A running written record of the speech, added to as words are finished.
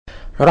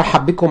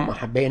نرحب بكم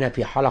أحبائنا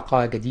في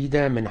حلقة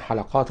جديدة من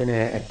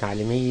حلقاتنا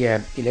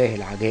التعليمية إله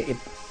العجائب،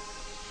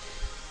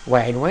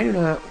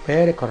 وعنواننا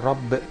بارك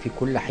الرب في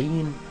كل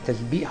حين،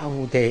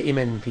 تسبيحه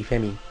دائما في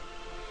فمي.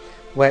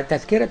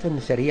 وتذكرة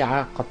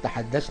سريعة، قد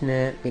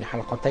تحدثنا في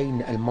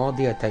الحلقتين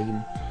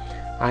الماضيتين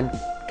عن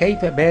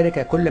كيف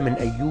بارك كل من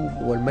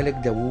أيوب والملك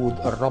داود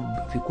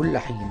الرب في كل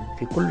حين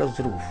في كل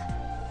الظروف.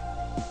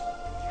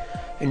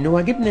 إن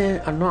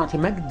واجبنا أن نعطي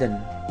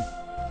مجدا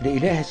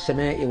لإله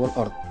السماء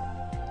والأرض،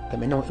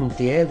 كما أنه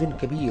امتياز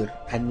كبير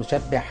أن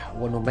نسبح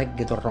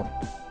ونمجد الرب.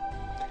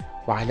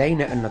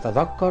 وعلينا أن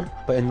نتذكر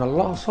بأن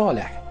الله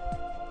صالح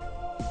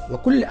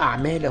وكل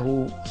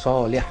أعماله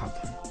صالحة.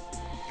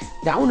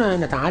 دعونا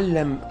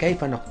نتعلم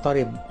كيف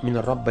نقترب من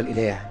الرب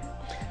الإله،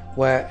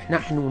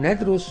 ونحن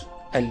ندرس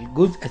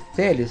الجزء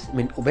الثالث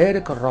من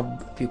أبارك الرب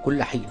في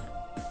كل حين.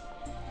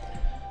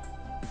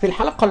 في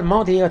الحلقة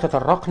الماضية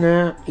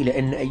تطرقنا إلى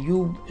أن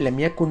أيوب لم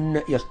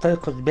يكن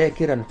يستيقظ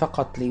باكرا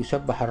فقط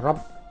ليسبح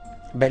الرب،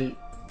 بل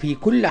في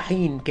كل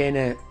حين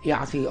كان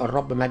يعطي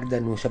الرب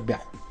مجدا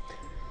ويسبحه.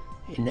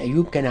 إن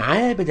أيوب كان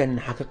عابدا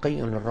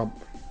حقيقيا للرب.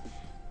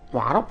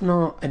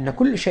 وعرفنا أن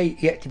كل شيء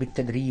يأتي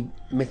بالتدريب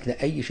مثل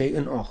أي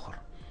شيء آخر،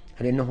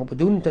 لأنه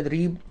بدون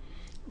تدريب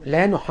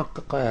لا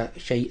نحقق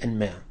شيئا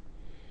ما.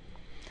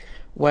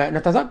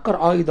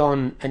 ونتذكر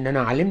أيضا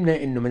أننا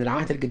علمنا أنه من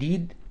العهد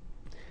الجديد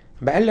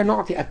بألا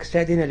نعطي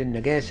أجسادنا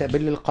للنجاسة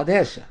بل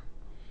للقداسة،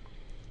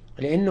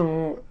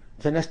 لأنه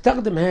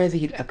سنستخدم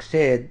هذه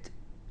الأجساد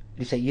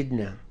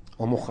لسيدنا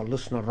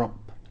ومخلصنا الرب.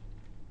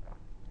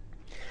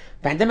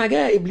 فعندما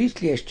جاء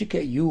إبليس ليشتكي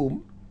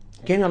أيوب،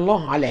 كان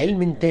الله على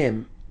علم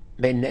تام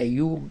بأن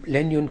أيوب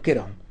لن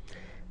ينكره،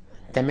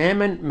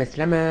 تماما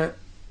مثلما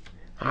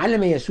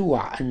علم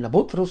يسوع أن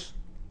بطرس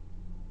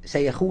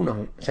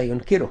سيخونه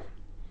سينكره.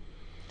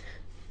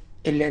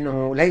 إلا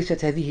أنه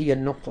ليست هذه هي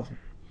النقطة.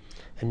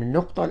 أن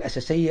النقطة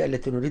الأساسية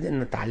التي نريد أن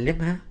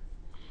نتعلمها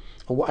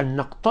هو أن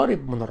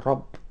نقترب من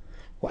الرب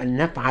وأن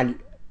نفعل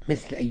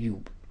مثل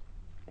أيوب.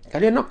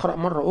 خلينا نقرأ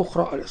مرة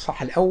أخرى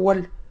الإصحاح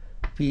الأول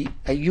في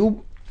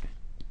أيوب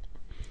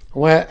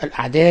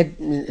والأعداد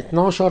من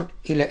 12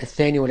 إلى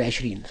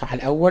 22. الإصحاح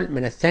الأول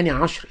من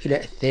 12 إلى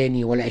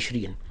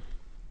 22.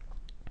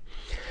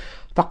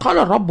 فقال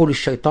الرب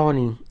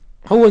للشيطان: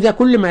 هو ذا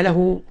كل ما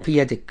له في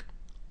يدك،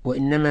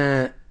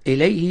 وإنما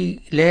إليه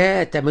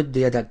لا تمد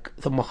يدك.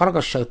 ثم خرج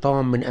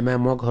الشيطان من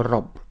أمام وجه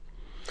الرب.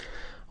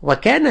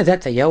 وكان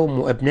ذات يوم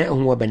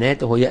وأبناؤه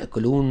وبناته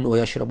يأكلون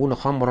ويشربون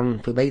خمرا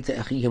في بيت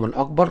أخيهم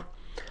الأكبر،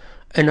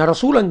 أن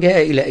رسولا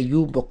جاء إلى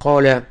أيوب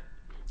وقال: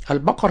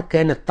 البقر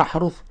كانت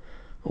تحرث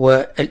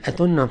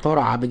والأتنة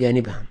ترعى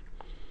بجانبها،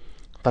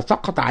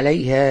 فسقط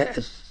عليها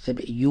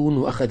السبئيون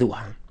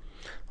وأخذوها،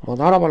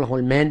 وضرب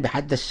الغلمان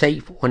بحد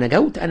السيف،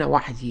 ونجوت أنا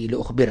وحدي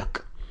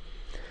لأخبرك.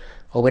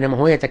 وبينما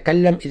هو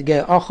يتكلم إذ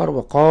جاء آخر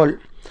وقال: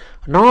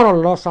 نار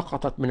الله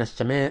سقطت من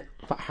السماء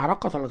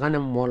فأحرقت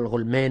الغنم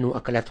والغلمان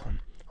وأكلتهم،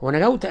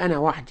 ونجوت أنا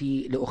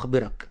وحدي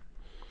لأخبرك.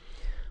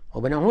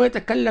 وبينما هو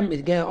يتكلم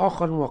إذ جاء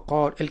آخر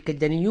وقال: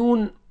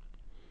 الكدانيون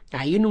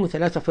عينوا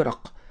 3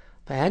 فرق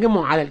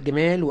فهجموا على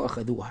الجمال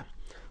وأخذوها،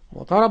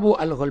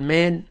 وضربوا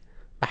الغلمان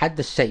بحد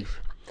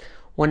السيف،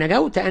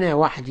 ونجوت أنا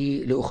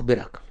وحدي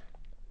لأخبرك.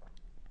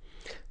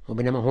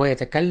 وبينما هو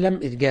يتكلم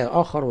إذ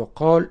جاء آخر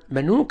وقال: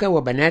 بنوك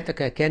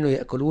وبناتك كانوا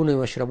يأكلون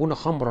ويشربون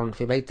خمرا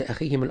في بيت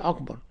أخيهم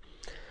الأكبر،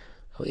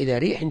 وإذا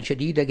ريح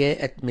شديدة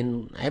جاءت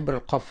من عبر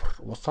القفر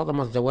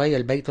وصدمت زوايا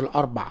البيت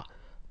ال4،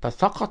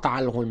 فسقط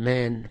على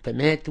الغلمان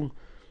فماتوا،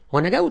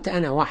 ونجوت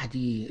أنا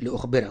وحدي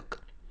لأخبرك.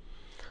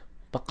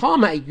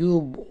 فقام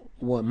أيوب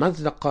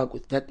ومزق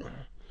جثته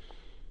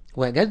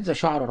وجز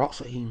شعر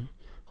رأسه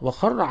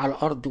وخر على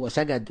الأرض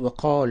وسجد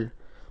وقال: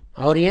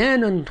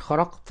 عريانا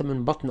خرقت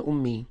من بطن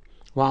أمي،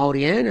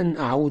 وعريانا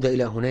أعود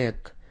إلى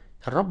هناك.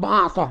 الرب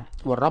أعطى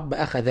والرب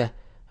أخذ،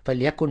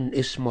 فليكن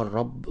اسم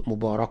الرب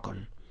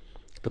مباركا.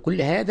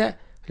 بكل هذا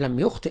لم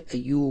يخطئ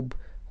أيوب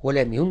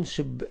ولم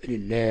ينسب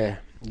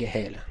لله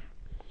جهالة.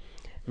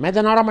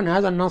 ماذا نرى من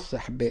هذا النص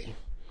أحبائي؟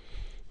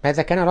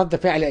 ماذا كان رد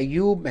فعل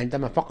أيوب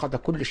عندما فقد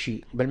كل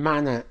شيء؟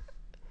 بالمعنى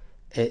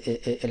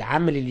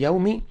العمل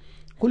اليومي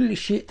كل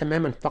شيء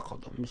تماما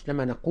فقده،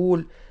 مثلما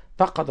نقول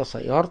فقد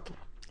سيارته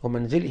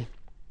ومنزله،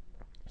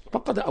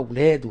 فقد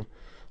أولاده،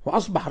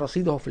 وأصبح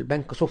رصيده في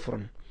البنك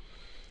صفرا.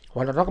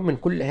 وعلى الرغم من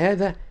كل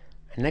هذا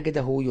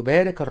نجده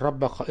يبارك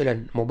الرب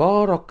قائلا: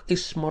 مبارك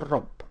اسم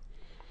الرب.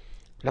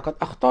 لقد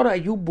اختار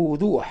أيوب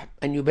بوضوح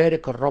أن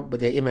يبارك الرب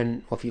دائما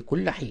وفي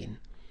كل حين.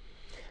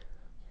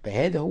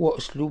 فهذا هو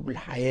أسلوب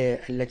الحياة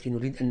التي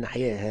نريد أن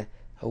نحياها،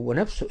 هو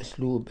نفس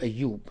أسلوب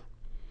أيوب،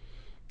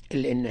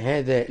 إلا أن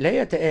هذا لا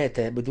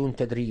يتآتى بدون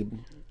تدريب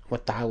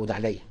والتعود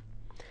عليه.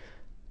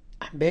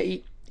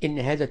 أحبائي، إن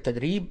هذا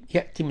التدريب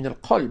يأتي من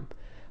القلب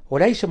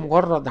وليس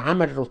مجرد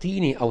عمل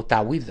روتيني أو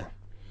تعويذة.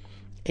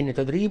 إن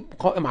تدريب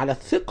قائم على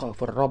الثقة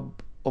في الرب،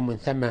 ومن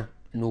ثم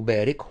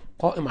نباركه.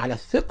 قائم على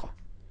الثقة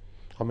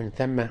ومن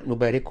ثم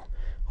نباركه.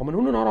 ومن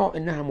هنا نرى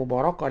إنها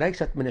مباركة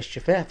ليست من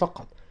الشفاه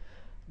فقط،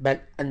 بل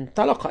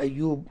انطلق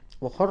أيوب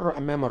وخر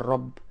أمام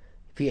الرب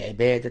في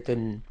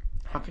عبادة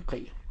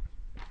حقيقية.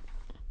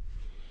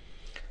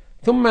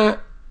 ثم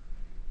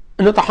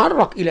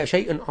نتحرك إلى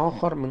شيء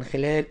آخر من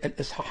خلال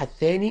الإصحاح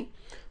الثاني،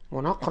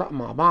 ونقرأ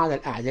مع بعض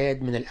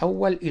الأعداد من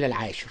الأول إلى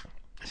العاشر.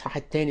 الإصحاح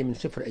الثاني من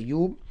سفر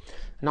أيوب،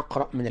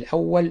 نقرأ من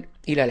الأول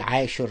إلى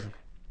العاشر،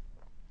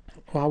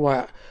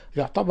 وهو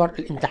يعتبر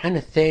الامتحان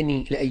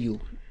الثاني لأيوب.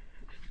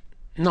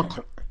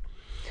 نقرأ: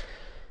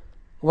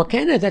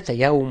 وكان ذات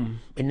يوم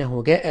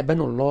إنه جاء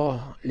بنو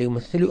الله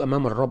ليمثلوا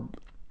أمام الرب،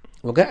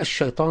 وجاء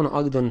الشيطان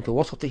أيضا في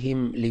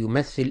وسطهم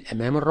ليمثل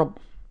أمام الرب.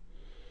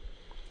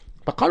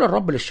 فقال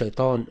الرب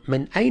للشيطان: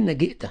 من أين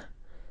جئت؟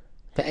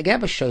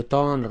 فأجاب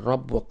الشيطان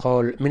الرب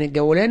وقال: من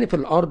الجولان في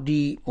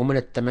الأرض ومن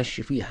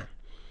التمشي فيها.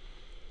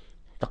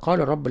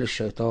 فقال الرب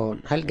للشيطان: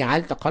 هل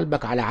جعلت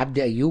قلبك على عبد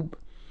أيوب؟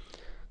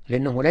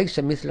 لأنه ليس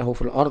مثله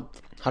في الأرض،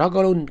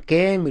 رجل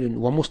كامل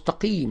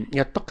ومستقيم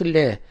يتقي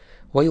الله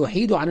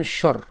ويحيد عن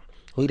الشر،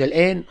 وإلى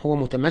الآن هو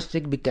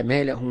متمسك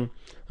بكماله،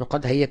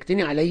 وقد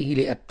هيجتني عليه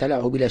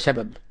لأبتلعه بلا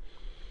سبب.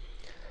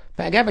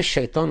 فأجاب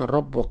الشيطان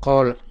الرب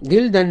وقال: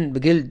 جلدا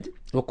بجلد،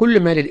 وكل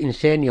ما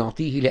للإنسان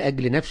يعطيه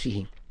لأجل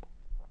نفسه،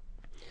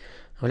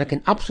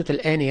 ولكن أبسط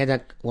الآن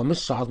يدك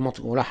ومص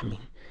عظمته ولحمه،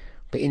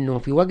 فإنه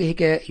في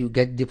وجهك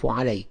يجدف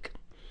عليك.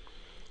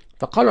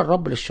 فقال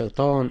الرب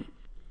للشيطان: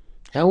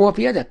 هو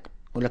في يدك،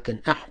 ولكن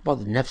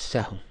احفظ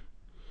نفسه.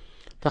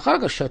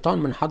 فخرج الشيطان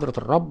من حضرة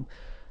الرب،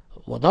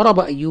 وضرب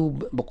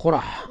أيوب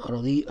بقرح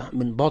رديء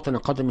من باطن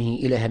قدمه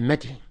إلى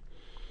همته،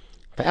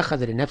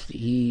 فأخذ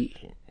لنفسه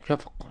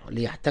شفق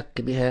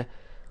ليحتك بها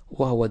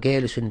وهو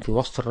جالس في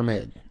وسط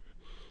الرماد.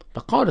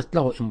 فقالت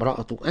له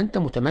امرأته: أنت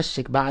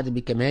متمسك بعد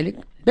بكمالك؟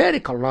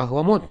 بارك الله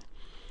ومت.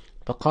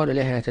 فقال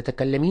لها: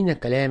 تتكلمين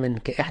كلاما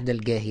كإحدى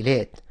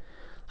الجاهلات.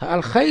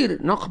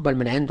 الخير نقبل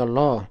من عند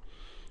الله،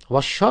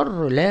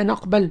 والشر لا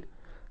نقبل؟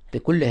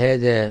 بكل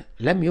هذا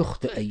لم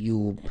يخطئ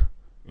أيوب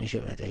من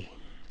شفتيه.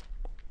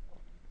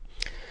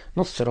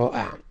 نص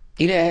رائع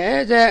إلى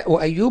هذا،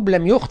 وأيوب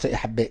لم يخطئ.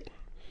 أحبائي،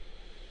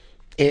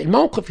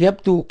 الموقف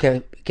يبدو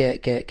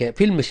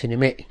كفيلم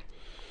سينمائي.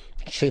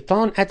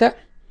 الشيطان أتى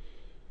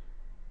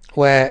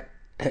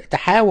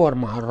وتحاور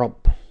مع الرب.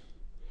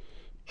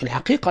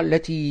 الحقيقة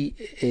التي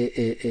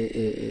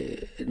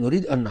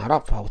نريد أن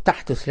نعرفها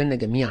وتحدث لنا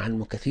جميعا،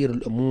 وكثير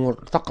الأمور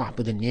تقع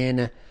في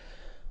دنيانا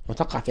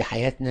وتقع في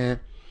حياتنا،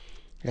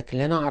 لكن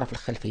لا نعرف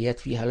الخلفيات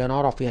فيها، لا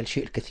نرى فيها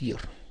الشيء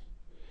الكثير.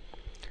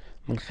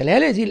 من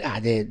خلال هذه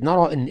الأعداد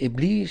نرى أن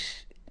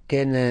إبليس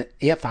كان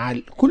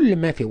يفعل كل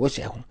ما في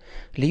وسعه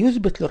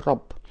ليثبت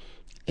للرب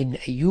أن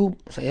أيوب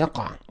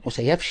سيقع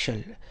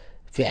وسيفشل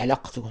في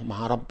علاقته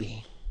مع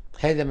ربه.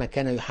 هذا ما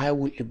كان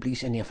يحاول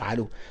إبليس أن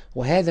يفعله،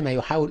 وهذا ما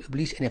يحاول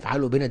إبليس أن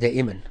يفعله بنا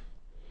دائما.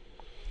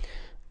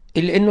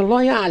 إلا أن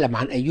الله يعلم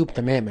عن أيوب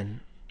تماما،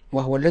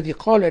 وهو الذي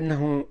قال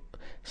أنه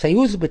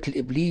سيثبت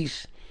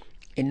لإبليس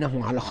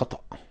أنه على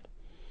خطأ،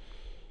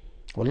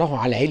 والله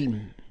على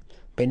علم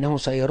بأنه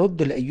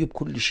سيرد لأيوب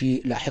كل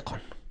شيء لاحقا.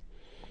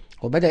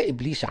 وبدأ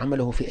إبليس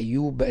عمله في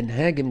أيوب بأن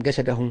هاجم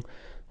جسده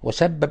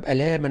وسبب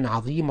ألاما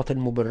عظيمة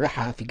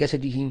مبرحة في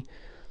جسده،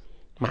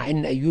 مع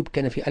أن أيوب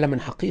كان في ألم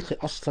حقيقي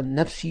أصلا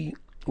نفسي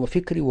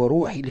وفكري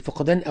وروحي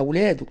لفقدان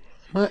أولاده.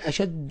 ما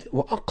أشد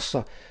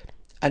وأقصى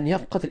أن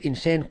يفقد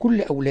الإنسان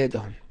كل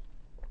أولاده،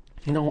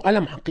 إنه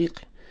ألم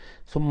حقيقي،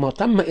 ثم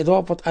تم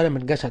إضافة ألم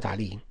الجسد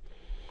عليه.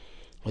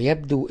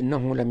 ويبدو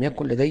أنه لم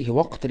يكن لديه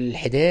وقت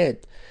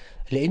للحداد،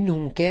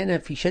 لأنه كان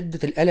في شدة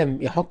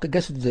الألم يحك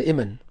جسده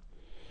دائما،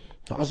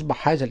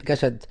 فأصبح هذا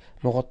الجسد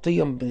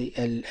مغطيا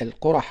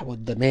بالقرح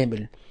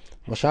والدمامل،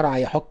 وشرع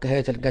يحك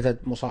هذا الجسد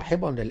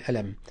مصاحبا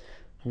للألم.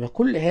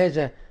 وكل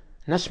هذا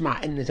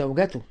نسمع أن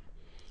زوجته،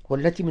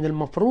 والتي من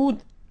المفروض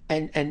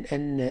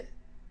أن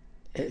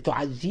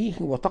تعزيه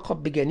وتقف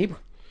بجانبه،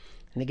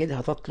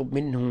 نجدها تطلب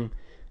منه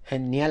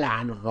أن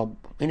يلعن الرب.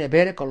 هنا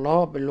بارك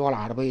الله باللغة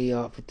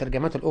العربية، في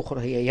الترجمات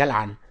الأخرى هي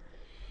يلعن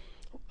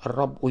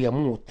الرب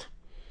ويموت،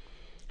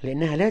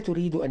 لأنها لا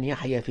تريد أن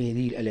يحيا في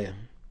هذه الآلام.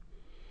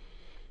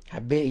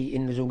 أحبائي،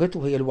 إن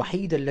زوجته هي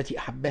الوحيدة التي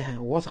أحبها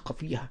ووثق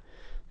فيها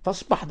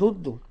تصبح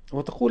ضده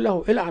وتقول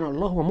له العن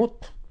الله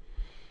ومت.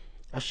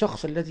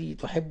 الشخص الذي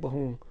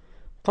تحبه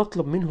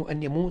تطلب منه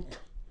أن يموت.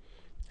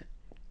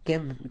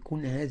 كم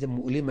يكون هذا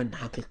مؤلما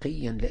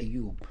حقيقيا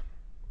لأيوب.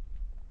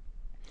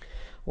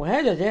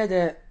 وهذا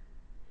زاد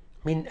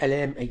من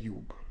ألام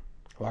أيوب.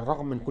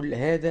 والرغم من كل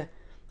هذا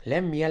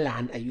لم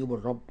يلعن أيوب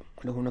الرب،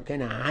 لأنه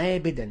كان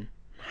عابدا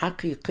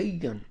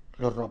حقيقيا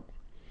للرب.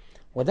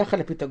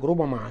 ودخل في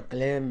تجربة مع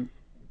كلام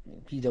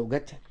في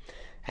زوجته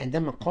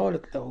عندما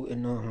قالت له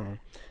إنه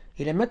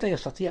إلى متى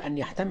يستطيع أن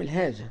يحتمل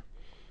هذا؟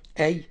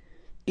 أي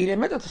إلى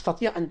متى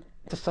تستطيع أن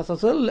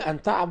تستظل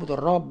أن تعبد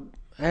الرب؟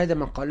 هذا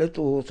ما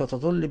قالته،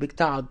 ستظل بك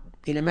تعب.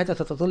 إلى متى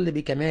ستظل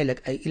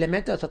بكمالك؟ أي إلى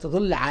متى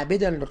ستظل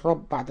عابدا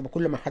للرب بعد ما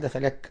كل ما حدث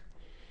لك؟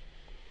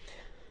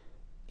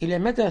 إلى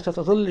متى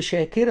ستظل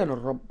شاكرا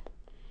للرب؟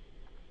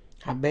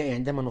 حبائي،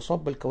 عندما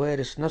نصاب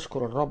بالكوارث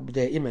نشكر الرب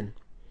دائما،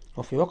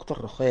 وفي وقت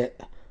الرخاء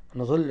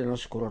نظل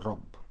نشكر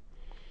الرب.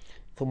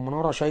 ثم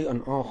نرى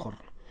شيئا آخر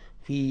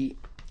في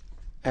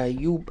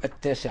أيوب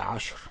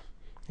 19.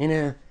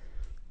 هنا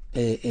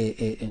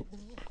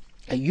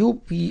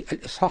أيوب في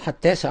الإصحاح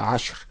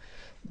 19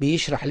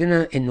 بيشرح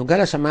لنا انه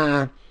جلس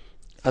مع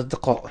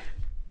اصدقائه.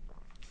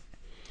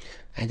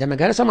 عندما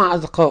جلس مع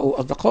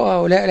اصدقائه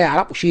هؤلاء لا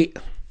يعرفوا شيء،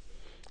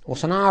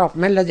 وسنعرف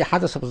ما الذي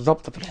حدث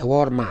بالضبط في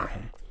الحوار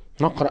معهم.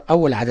 نقرأ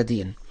اول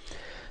عددين.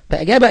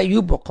 فأجاب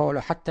أيوب وقال: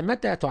 حتى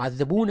متى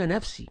تعذبون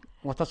نفسي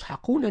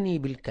وتسحقونني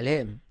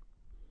بالكلام؟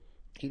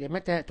 إلى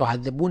متى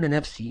تعذبون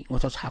نفسي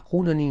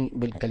وتسحقونني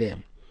بالكلام؟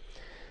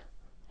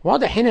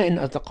 واضح هنا أن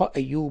أصدقاء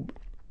أيوب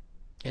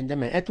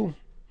عندما أتوا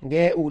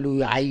جاءوا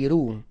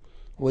ليعيروه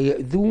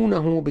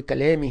ويؤذونه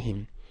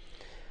بكلامهم.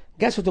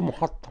 جسد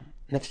محطم،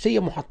 نفسية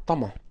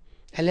محطمة،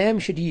 آلام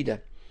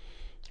شديدة،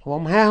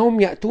 وهم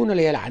يأتون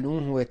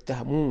ليلعنوه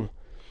ويتهموه.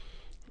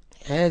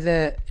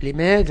 هذا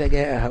لماذا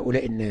جاء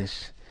هؤلاء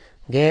الناس؟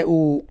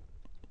 جاءوا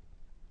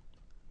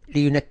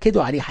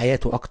لينكدوا عليه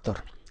حياته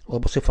أكتر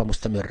وبصفة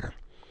مستمرة.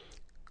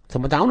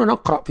 ثم دعونا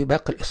نقرأ في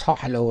باقي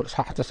الإصحاح اللي هو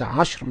الإصحاح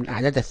 19 من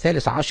الأعداد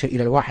 13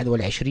 إلى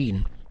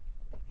 21.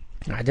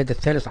 الأعداد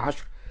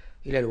 13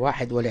 إلى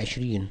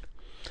 21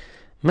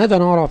 ماذا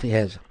نرى في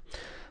هذا؟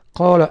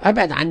 قال: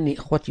 أبعد عني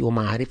إخوتي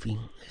ومعارفي،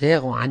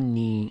 زاغوا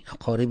عني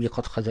أقاربي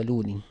قد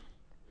خذلوني،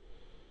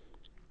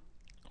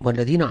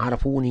 والذين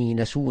عرفوني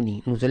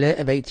نسوني،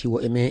 نزلاء بيتي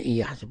وإمائي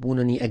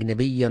يحسبونني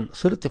أجنبيا،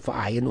 صرت في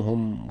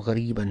أعينهم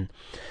غريبا.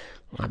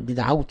 عبدي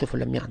دعوت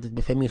فلم يحدث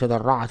بفمي،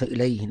 تضرعت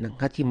إليه،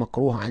 نكهتي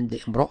مكروهة عند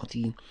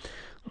امرأتي،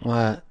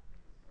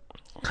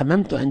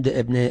 وخممت عند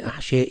أبناء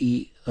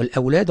أحشائي،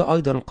 الأولاد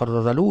أيضا قد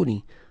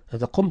رذلوني،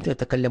 إذا قمت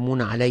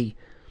يتكلمون علي،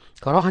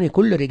 كرهني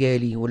كل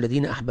رجالي،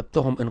 والذين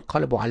أحببتهم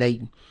انقلبوا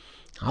علي،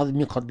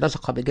 عظمي قد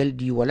لصق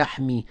بجلدي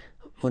ولحمي،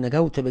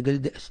 ونجوت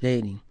بجلد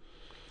أسناني.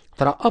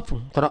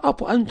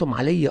 ترأفوا أنتم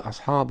علي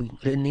أصحابي،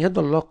 لأن يد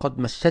الله قد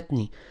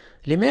مستني،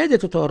 لماذا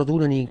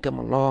تطاردونني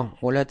كما الله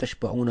ولا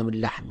تشبعون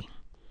من لحمي؟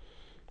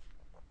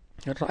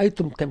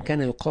 رأيتم كم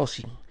كان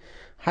يقاسي،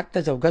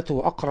 حتى زوجته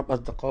وأقرب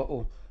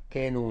أصدقائه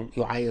كانوا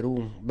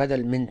يعايروه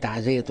بدل من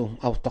تعزيته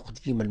أو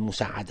تقديم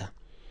المساعدة.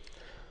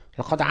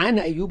 لقد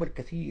عانى أيوب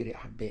الكثير يا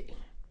أحبائي،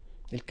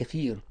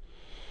 الكثير،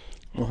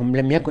 وهم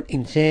لم يكن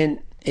إنسان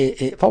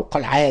فوق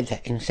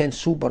العادة، إنسان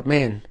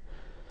سوبرمان،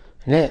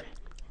 لا،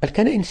 بل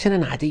كان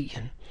إنسانا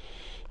عاديا،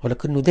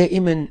 ولكنه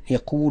دائما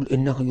يقول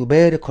إنه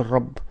يبارك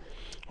الرب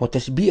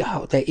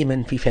وتسبيحه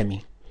دائما في فمه.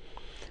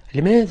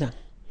 لماذا؟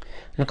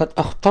 لقد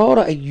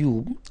اختار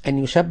أيوب أن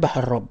يسبح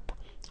الرب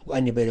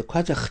وأن يبارك.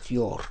 هذا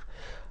اختيار.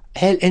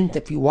 هل أنت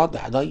في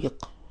وضع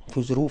ضيق،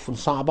 في ظروف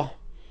صعبة،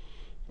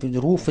 في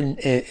ظروف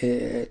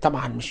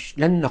طبعا مش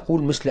لن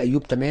نقول مثل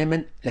أيوب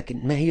تماما،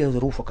 لكن ما هي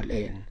ظروفك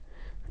الآن؟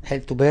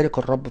 هل تبارك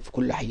الرب في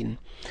كل حين؟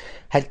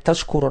 هل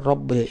تشكر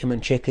الرب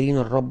دائما، شاكرين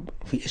الرب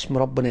في اسم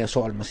ربنا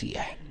يسوع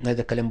المسيح؟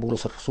 هذا كلام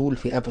بولس الرسول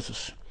في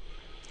أفسس.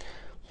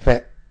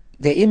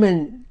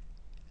 فدائما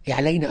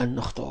علينا أن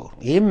نختار،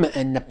 يا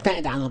إما أن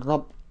نبتعد عن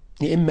الرب،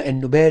 يا إما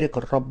أن نبارك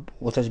الرب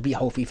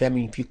وتسبيحه في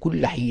فمه في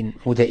كل حين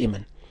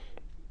ودائما.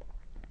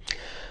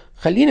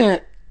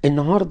 خلينا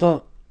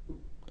النهاردة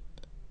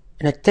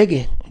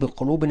نتجه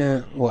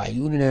بقلوبنا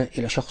وعيوننا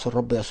إلى شخص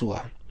الرب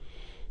يسوع.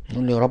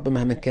 نقول له: يا رب،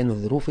 مهما كانت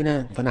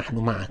ظروفنا فنحن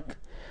معك،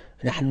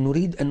 نحن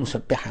نريد أن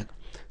نسبحك،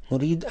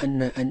 نريد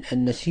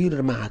أن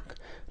نسير معك،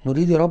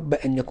 نريد يا رب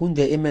أن يكون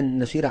دائما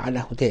نسير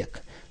على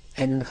هداك،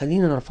 أن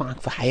خلينا نرفعك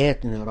في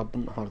حياتنا يا رب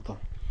النهاردة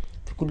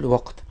في كل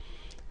وقت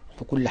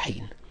في كل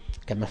حين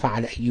كما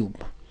فعل أيوب.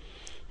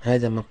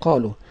 هذا ما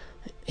قاله.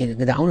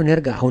 دعونا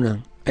نرجع هنا.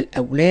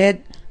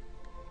 الأولاد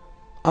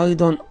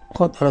أيضا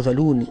قد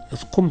رذلوني،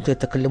 إذ قمت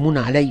يتكلمون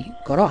علي،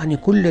 كرهني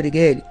كل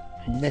رجالي.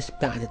 الناس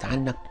بعدت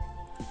عنك،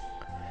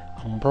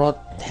 أمراض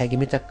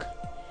هاجمتك،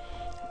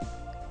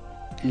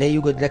 لا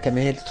يوجد لك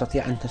مال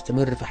تستطيع أن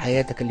تستمر في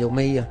حياتك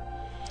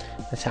اليومية،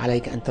 بس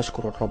عليك أن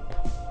تشكر الرب،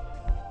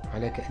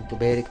 عليك أن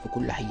تبارك في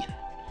كل حين،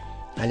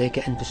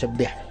 عليك أن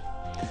تسبحه.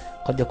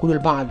 قد يقول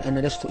البعض: أنا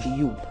لست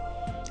أيوب،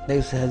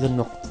 ليس هذه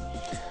النقطة،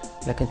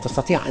 لكن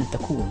تستطيع أن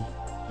تكون،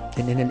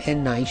 لأننا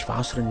الآن نعيش في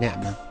عصر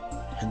النعمة.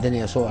 عندنا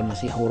يسوع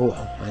المسيح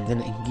وروحه،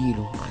 عندنا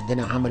إنجيله،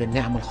 عندنا عمل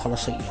النعمة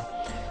الخلاصية.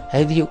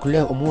 هذه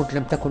كلها أمور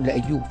لم تكن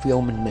لأيوب في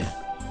يوم ما.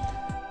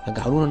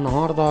 فجعلونا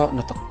النهاردة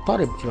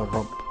نتقرب إلى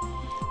الرب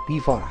في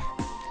فرح،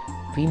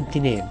 في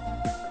امتنان،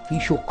 في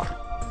شكر.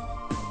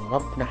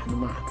 الرب نحن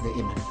معك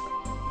دائما.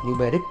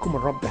 يبارككم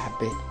الرب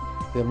أحبائي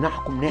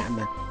ويمنحكم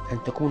نعمة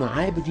أن تكونوا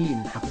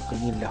عابدين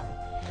حقيقيين له.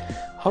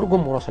 أرجو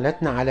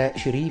مراسلاتنا على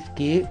شريف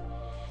كي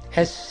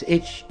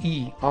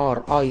SHERIFK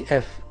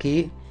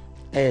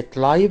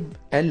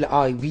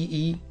 @live.ca.